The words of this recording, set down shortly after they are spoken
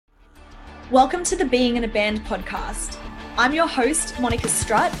Welcome to the Being in a Band podcast. I'm your host, Monica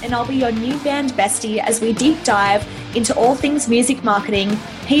Strutt, and I'll be your new band bestie as we deep dive into all things music marketing,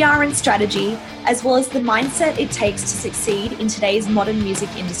 PR and strategy, as well as the mindset it takes to succeed in today's modern music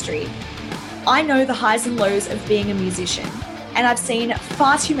industry. I know the highs and lows of being a musician, and I've seen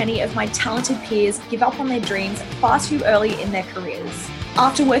far too many of my talented peers give up on their dreams far too early in their careers.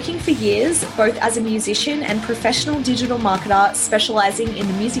 After working for years, both as a musician and professional digital marketer specializing in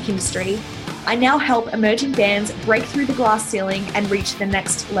the music industry, I now help emerging bands break through the glass ceiling and reach the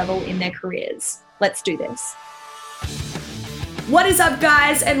next level in their careers. Let's do this. What is up,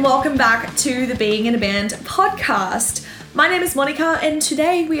 guys, and welcome back to the Being in a Band podcast. My name is Monica, and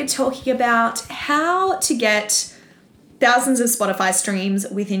today we are talking about how to get thousands of Spotify streams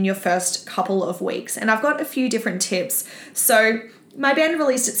within your first couple of weeks. And I've got a few different tips. So my band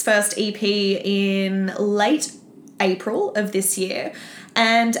released its first EP in late April of this year.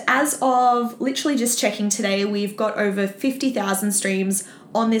 And as of literally just checking today, we've got over 50,000 streams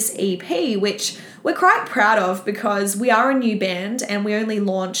on this EP, which we're quite proud of because we are a new band and we only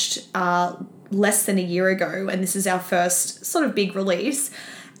launched less than a year ago. And this is our first sort of big release.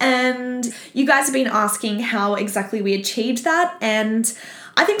 And you guys have been asking how exactly we achieved that. And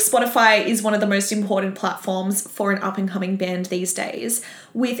I think Spotify is one of the most important platforms for an up-and-coming band these days.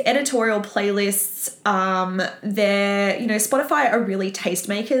 With editorial playlists, Spotify are really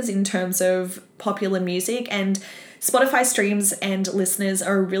tastemakers in terms of popular music, and Spotify streams and listeners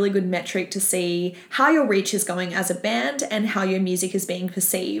are a really good metric to see how your reach is going as a band and how your music is being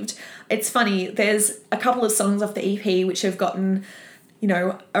perceived. It's funny, there's a couple of songs off the EP which have gotten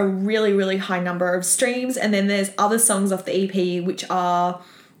a really, really high number of streams. And then there's other songs off the EP which are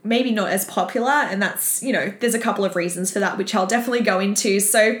maybe not as popular. And that's, there's a couple of reasons for that, which I'll definitely go into.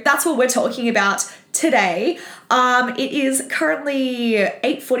 So that's what we're talking about today. It is currently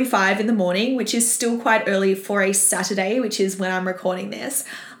 8:45 in the morning, which is still quite early for a Saturday, which is when I'm recording this.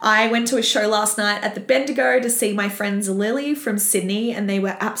 I went to a show last night at the Bendigo to see my friends Lily from Sydney, and they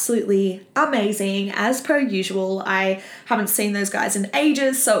were absolutely amazing as per usual. I haven't seen those guys in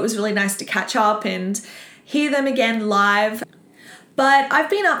ages, so it was really nice to catch up and hear them again live. But I've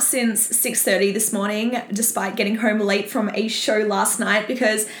been up since 6:30 this morning, despite getting home late from a show last night,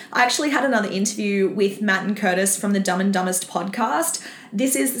 because I actually had another interview with Matt and Curtis from the Dumb and Dumbest podcast.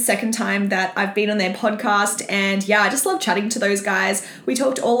 This is the second time that I've been on their podcast, and I just love chatting to those guys. We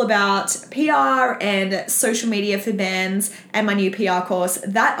talked all about PR and social media for bands and my new PR course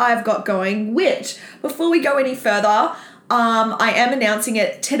that I've got going, which, before we go any further, I am announcing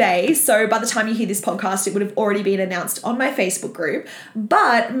it today, so by the time you hear this podcast, it would have already been announced on my Facebook group.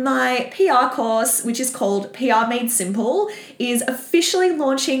 But my PR course, which is called PR Made Simple, is officially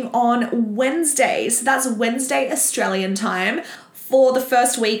launching on Wednesday. So that's Wednesday Australian time. For the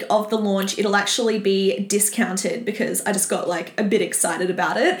first week of the launch, it'll actually be discounted because I just got a bit excited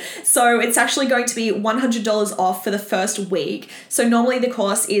about it. So it's actually going to be $100 off for the first week. So normally the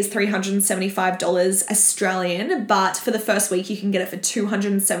course is $375 Australian, but for the first week you can get it for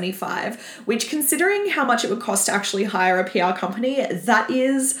 $275, which, considering how much it would cost to actually hire a PR company, that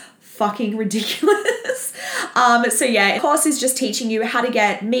is fucking ridiculous. The course is just teaching you how to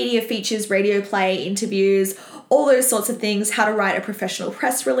get media features, radio play, interviews, all those sorts of things, how to write a professional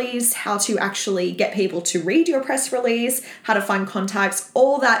press release, how to actually get people to read your press release, how to find contacts,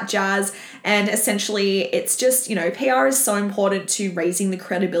 all that jazz. And essentially it's just, PR is so important to raising the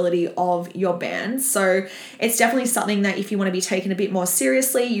credibility of your band. So it's definitely something that if you want to be taken a bit more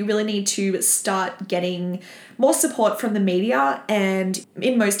seriously, you really need to start getting more support from the media, and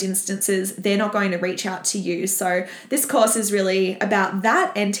in most instances, they're not going to reach out to you. So this course is really about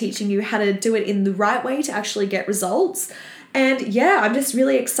that and teaching you how to do it in the right way to actually get results. And I'm just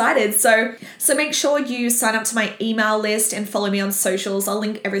really excited. So make sure you sign up to my email list and follow me on socials. I'll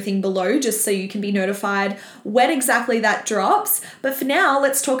link everything below just so you can be notified when exactly that drops. But for now,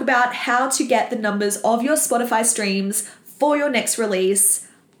 let's talk about how to get the numbers of your Spotify streams for your next release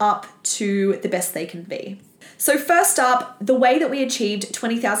up to the best they can be. So first up, the way that we achieved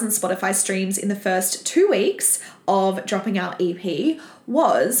 20,000 Spotify streams in the first 2 weeks of dropping our EP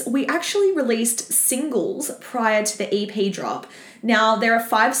was we actually released singles prior to the EP drop. Now, there are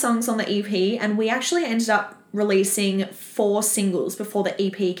 5 songs on the EP, and we actually ended up releasing 4 singles before the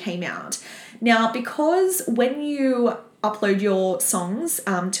EP came out. Now, because when you upload your songs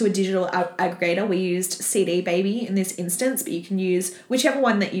to a digital aggregator. We used CD Baby in this instance, but you can use whichever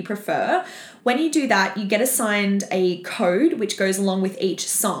one that you prefer. When you do that, you get assigned a code which goes along with each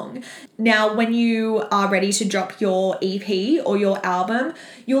song. Now, when you are ready to drop your EP or your album,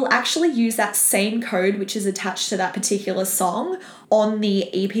 you'll actually use that same code which is attached to that particular song on the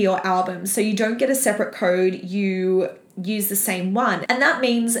EP or album. So you don't get a separate code, you use the same one. And that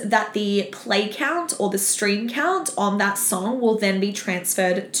means that the play count or the stream count on that song will then be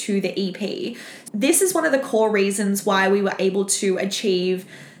transferred to the EP. This is one of the core reasons why we were able to achieve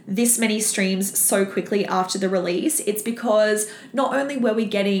this many streams so quickly after the release. It's because not only were we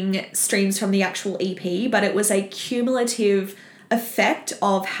getting streams from the actual EP, but it was a cumulative effect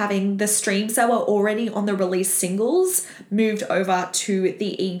of having the streams that were already on the release singles moved over to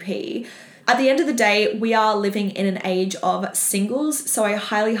the EP. At the end of the day, we are living in an age of singles, so I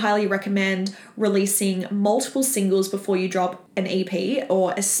highly, highly recommend releasing multiple singles before you drop an EP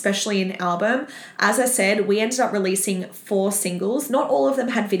or especially an album. As I said, we ended up releasing 4 singles. Not all of them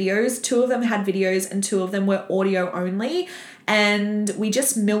had videos. 2 of them had videos and 2 of them were audio only, and we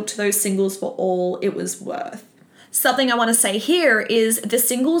just milked those singles for all it was worth. Something I want to say here is the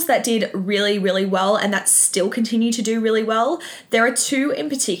singles that did really, really well and that still continue to do really well. There are 2 in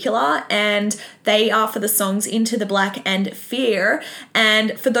particular, and they are for the songs Into the Black and Fear.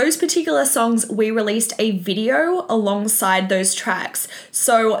 And for those particular songs, we released a video alongside those tracks.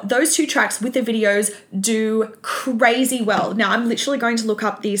 So those 2 tracks with the videos do crazy well. Now, I'm literally going to look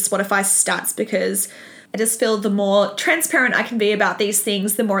up the Spotify stats because I just feel the more transparent I can be about these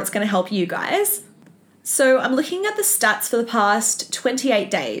things, the more it's going to help you guys. So I'm looking at the stats for the past 28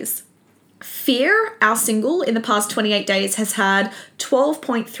 days. Fear, our single, in the past 28 days has had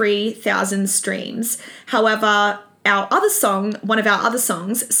 12.3 thousand streams. However, our other song, one of our other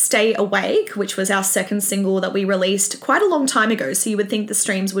songs, Stay Awake, which was our second single that we released quite a long time ago, so you would think the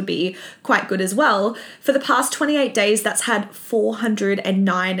streams would be quite good as well. For the past 28 days, that's had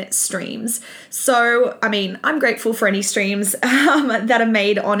 409 streams. So, I mean, I'm grateful for any streams that are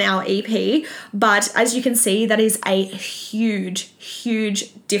made on our EP, but as you can see, that is a huge,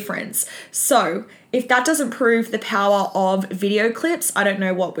 huge difference. So, if that doesn't prove the power of video clips, I don't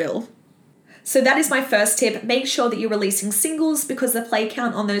know what will. So that is my first tip. Make sure that you're releasing singles because the play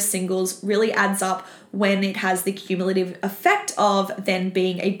count on those singles really adds up when it has the cumulative effect of then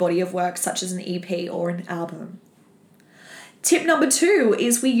being a body of work such as an EP or an album. Tip number 2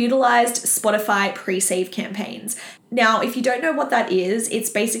 is we utilized Spotify pre-save campaigns. Now, if you don't know what that is, it's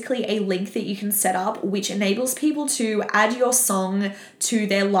basically a link that you can set up which enables people to add your song to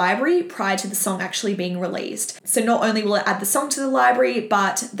their library prior to the song actually being released. So not only will it add the song to the library,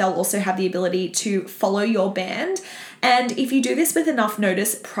 but they'll also have the ability to follow your band. And if you do this with enough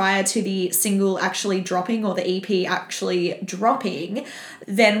notice prior to the single actually dropping or the EP actually dropping,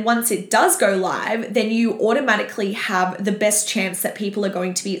 then once it does go live, then you automatically have the best chance that people are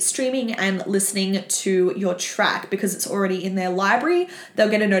going to be streaming and listening to your track because it's already in their library. They'll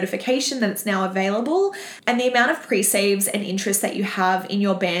get a notification that it's now available. And the amount of pre-saves and interest that you have in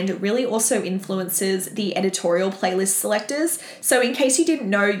your band really also influences the editorial playlist selectors. So in case you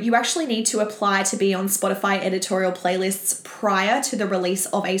didn't know, you actually need to apply to be on Spotify editorial playlists prior to the release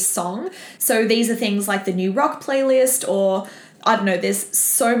of a song. So these are things like the new rock playlist or I don't know, there's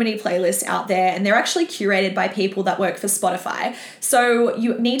so many playlists out there and they're actually curated by people that work for Spotify. So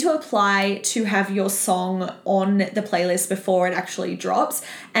you need to apply to have your song on the playlist before it actually drops,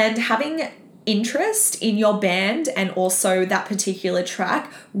 and having interest in your band and also that particular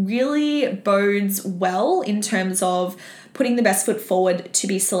track really bodes well in terms of putting the best foot forward to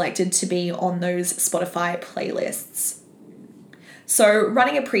be selected to be on those Spotify playlists. So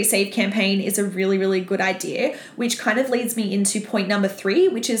running a pre-save campaign is a really, really good idea, which kind of leads me into point number 3,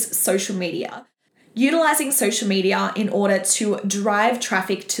 which is social media. Utilizing social media in order to drive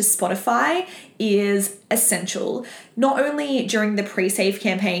traffic to Spotify is essential, not only during the pre-save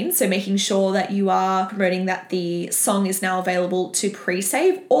campaign, so making sure that you are promoting that the song is now available to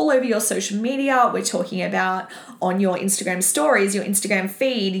pre-save all over your social media. We're talking about on your Instagram stories, your Instagram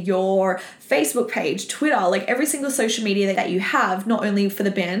feed, your Facebook page, Twitter, like every single social media that you have, not only for the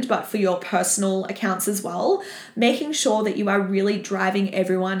band, but for your personal accounts as well, making sure that you are really driving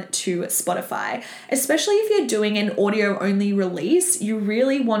everyone to Spotify. Especially if you're doing an audio only release, you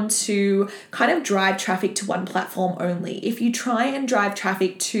really want to kind of drive traffic to one platform only. If you try and drive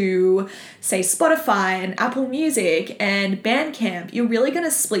traffic to, say, Spotify and Apple Music and Bandcamp, you're really going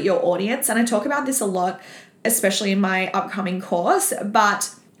to split your audience. And I talk about this a lot, especially in my upcoming course,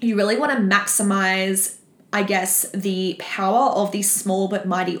 but you really want to maximize I guess, the power of the small but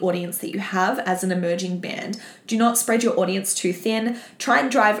mighty audience that you have as an emerging band. Do not spread your audience too thin. Try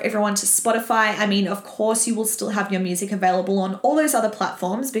and drive everyone to Spotify. I mean, of course, you will still have your music available on all those other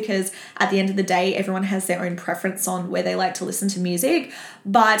platforms because at the end of the day, everyone has their own preference on where they like to listen to music.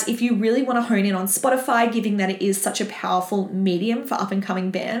 But if you really want to hone in on Spotify, given that it is such a powerful medium for up and coming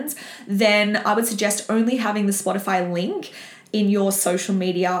bands, then I would suggest only having the Spotify link in your social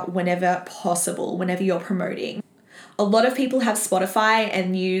media whenever possible, whenever you're promoting. A lot of people have Spotify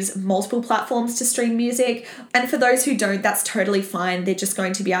and use multiple platforms to stream music. And for those who don't, that's totally fine. They're just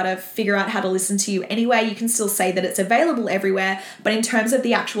going to be able to figure out how to listen to you anyway. You can still say that it's available everywhere. But in terms of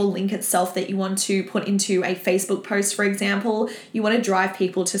the actual link itself that you want to put into a Facebook post, for example, you want to drive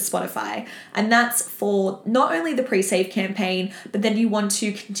people to Spotify. And that's for not only the pre-save campaign, but then you want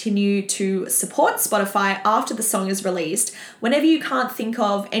to continue to support Spotify after the song is released. Whenever you can't think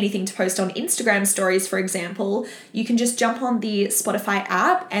of anything to post on Instagram stories, for example, you can just jump on the Spotify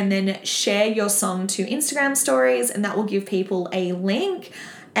app and then share your song to Instagram stories, and that will give people a link.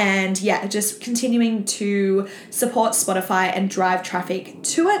 And yeah, just continuing to support Spotify and drive traffic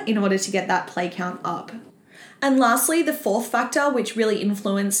to it in order to get that play count up. And lastly, the fourth factor, which really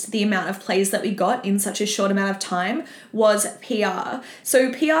influenced the amount of plays that we got in such a short amount of time, was PR.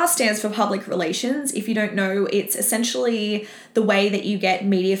 So PR stands for public relations. If you don't know, it's essentially the way that you get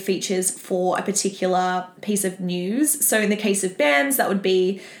media features for a particular piece of news. So in the case of bands, that would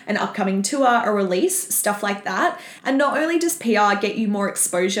be an upcoming tour, a release, stuff like that. And not only does PR get you more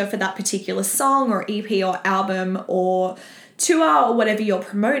exposure for that particular song or EP or album or tour or whatever you're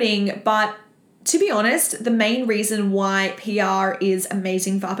promoting, but to be honest, the main reason why PR is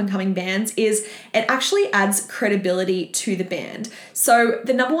amazing for up-and-coming bands is it actually adds credibility to the band. So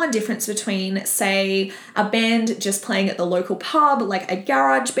the number one difference between, say, a band just playing at the local pub, like a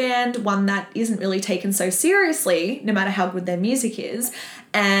garage band, one that isn't really taken so seriously, no matter how good their music is,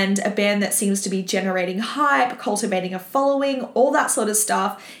 and a band that seems to be generating hype, cultivating a following, all that sort of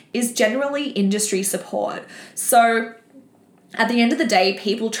stuff, is generally industry support. So at the end of the day,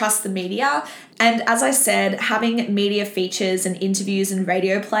 people trust the media. And as I said, having media features and interviews and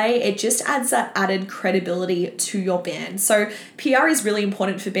radio play, it just adds that added credibility to your band. So PR is really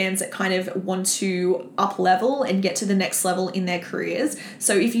important for bands that kind of want to up level and get to the next level in their careers.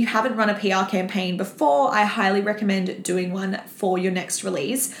 So if you haven't run a PR campaign before, I highly recommend doing one for your next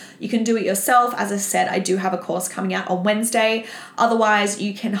release. You can do it yourself. As I said, I do have a course coming out on Wednesday. Otherwise,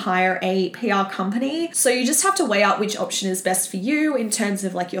 you can hire a PR company. So you just have to weigh out which option is best for you in terms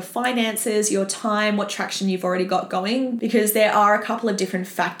of like your finances, your time, what traction you've already got going, because there are a couple of different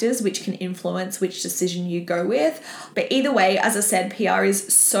factors which can influence which decision you go with. But either way, as I said, PR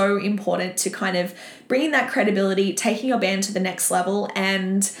is so important to kind of bringing that credibility, taking your band to the next level,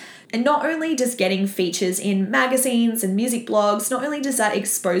 and not only just getting features in magazines and music blogs, not only does that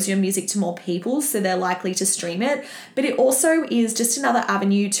expose your music to more people so they're likely to stream it, but it also is just another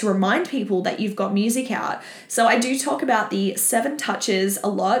avenue to remind people that you've got music out. So I do talk about the 7 touches a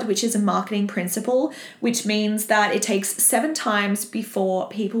lot, which is a marketing principle, which means that it takes 7 times before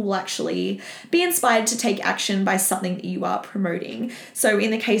people will actually be inspired to take action by something that you are promoting. So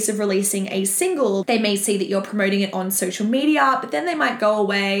in the case of releasing a single, they may see that you're promoting it on social media, but then they might go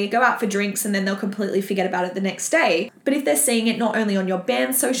away, go out for drinks, and then they'll completely forget about it the next day. But if they're seeing it not only on your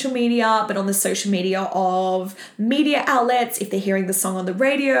band's social media, but on the social media of media outlets, if they're hearing the song on the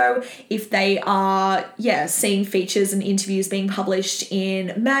radio, if they are, seeing features and interviews being published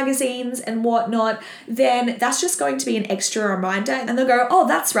in magazines and whatnot, then that's just going to be an extra reminder. And they'll go, oh,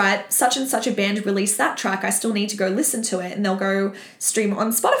 that's right, such and such a band released that track, I still need to go listen to it. And they'll go stream it on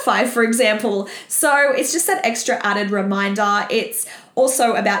Spotify, for example. So it's just that extra added reminder. It's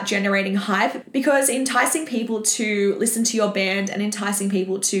also about generating hype, because enticing people to listen to your band and enticing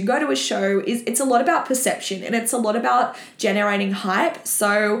people to go to a show it's a lot about perception, and it's a lot about generating hype.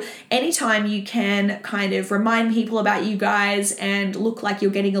 So anytime you can kind of remind people about you guys and look like you're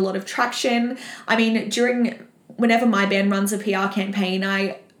getting a lot of traction. I mean, whenever my band runs a PR campaign,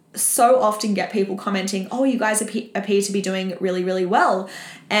 I so often get people commenting, oh, you guys appear to be doing really, really well.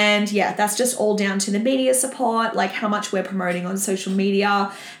 And yeah, that's just all down to the media support, like how much we're promoting on social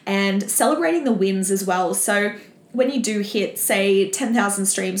media and celebrating the wins as well. So when you do hit, say, 10,000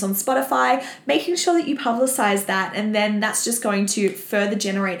 streams on Spotify, making sure that you publicize that, and then that's just going to further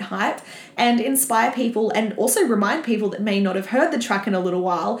generate hype and inspire people and also remind people that may not have heard the track in a little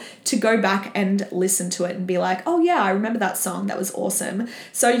while to go back and listen to it and be like, oh yeah, I remember that song. That was awesome.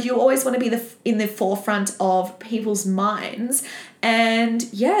 So you always want to be in the forefront of people's minds. And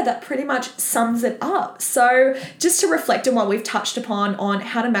yeah, that pretty much sums it up. So just to reflect on what we've touched upon on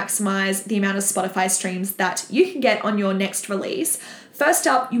how to maximize the amount of Spotify streams that you can get on your next release. First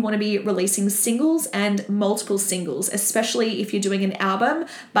up, you want to be releasing singles and multiple singles, especially if you're doing an album,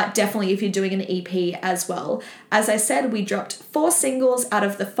 but definitely if you're doing an EP as well. As I said, we dropped 4 singles out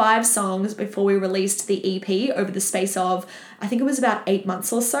of the 5 songs before we released the EP over the space of, I think it was about 8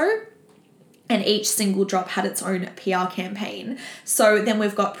 months or so. And each single drop had its own PR campaign. So then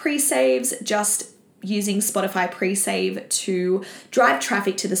we've got pre-saves, just using Spotify pre-save to drive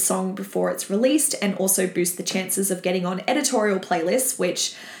traffic to the song before it's released and also boost the chances of getting on editorial playlists,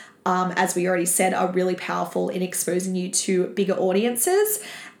 which, as we already said, are really powerful in exposing you to bigger audiences.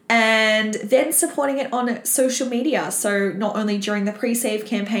 And then supporting it on social media. So not only during the pre-save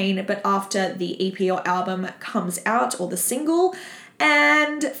campaign, but after the EP or album comes out or the single.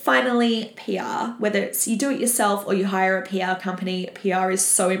 And finally, PR. Whether it's you do it yourself or you hire a PR company, PR is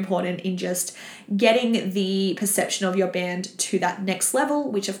so important in just getting the perception of your band to that next level,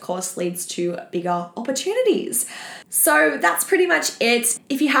 which of course leads to bigger opportunities. So that's pretty much it.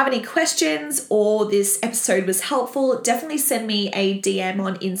 If you have any questions or this episode was helpful, definitely send me a DM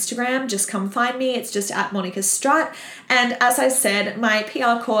on Instagram. Just come find me. It's just at Monica Strutt. And as I said, my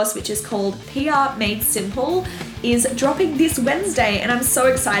PR course, which is called PR Made Simple, is dropping this Wednesday and I'm so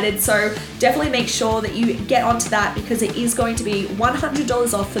excited. So definitely make sure that you get onto that because it is going to be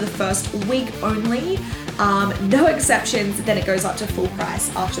 $100 off for the first week only. No exceptions, then it goes up to full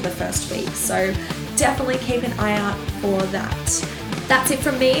price after the first week. So definitely keep an eye out for that. That's it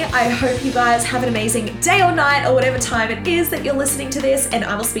from me. I hope you guys have an amazing day or night or whatever time it is that you're listening to this, and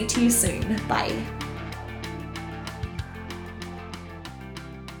I will speak to you soon. Bye.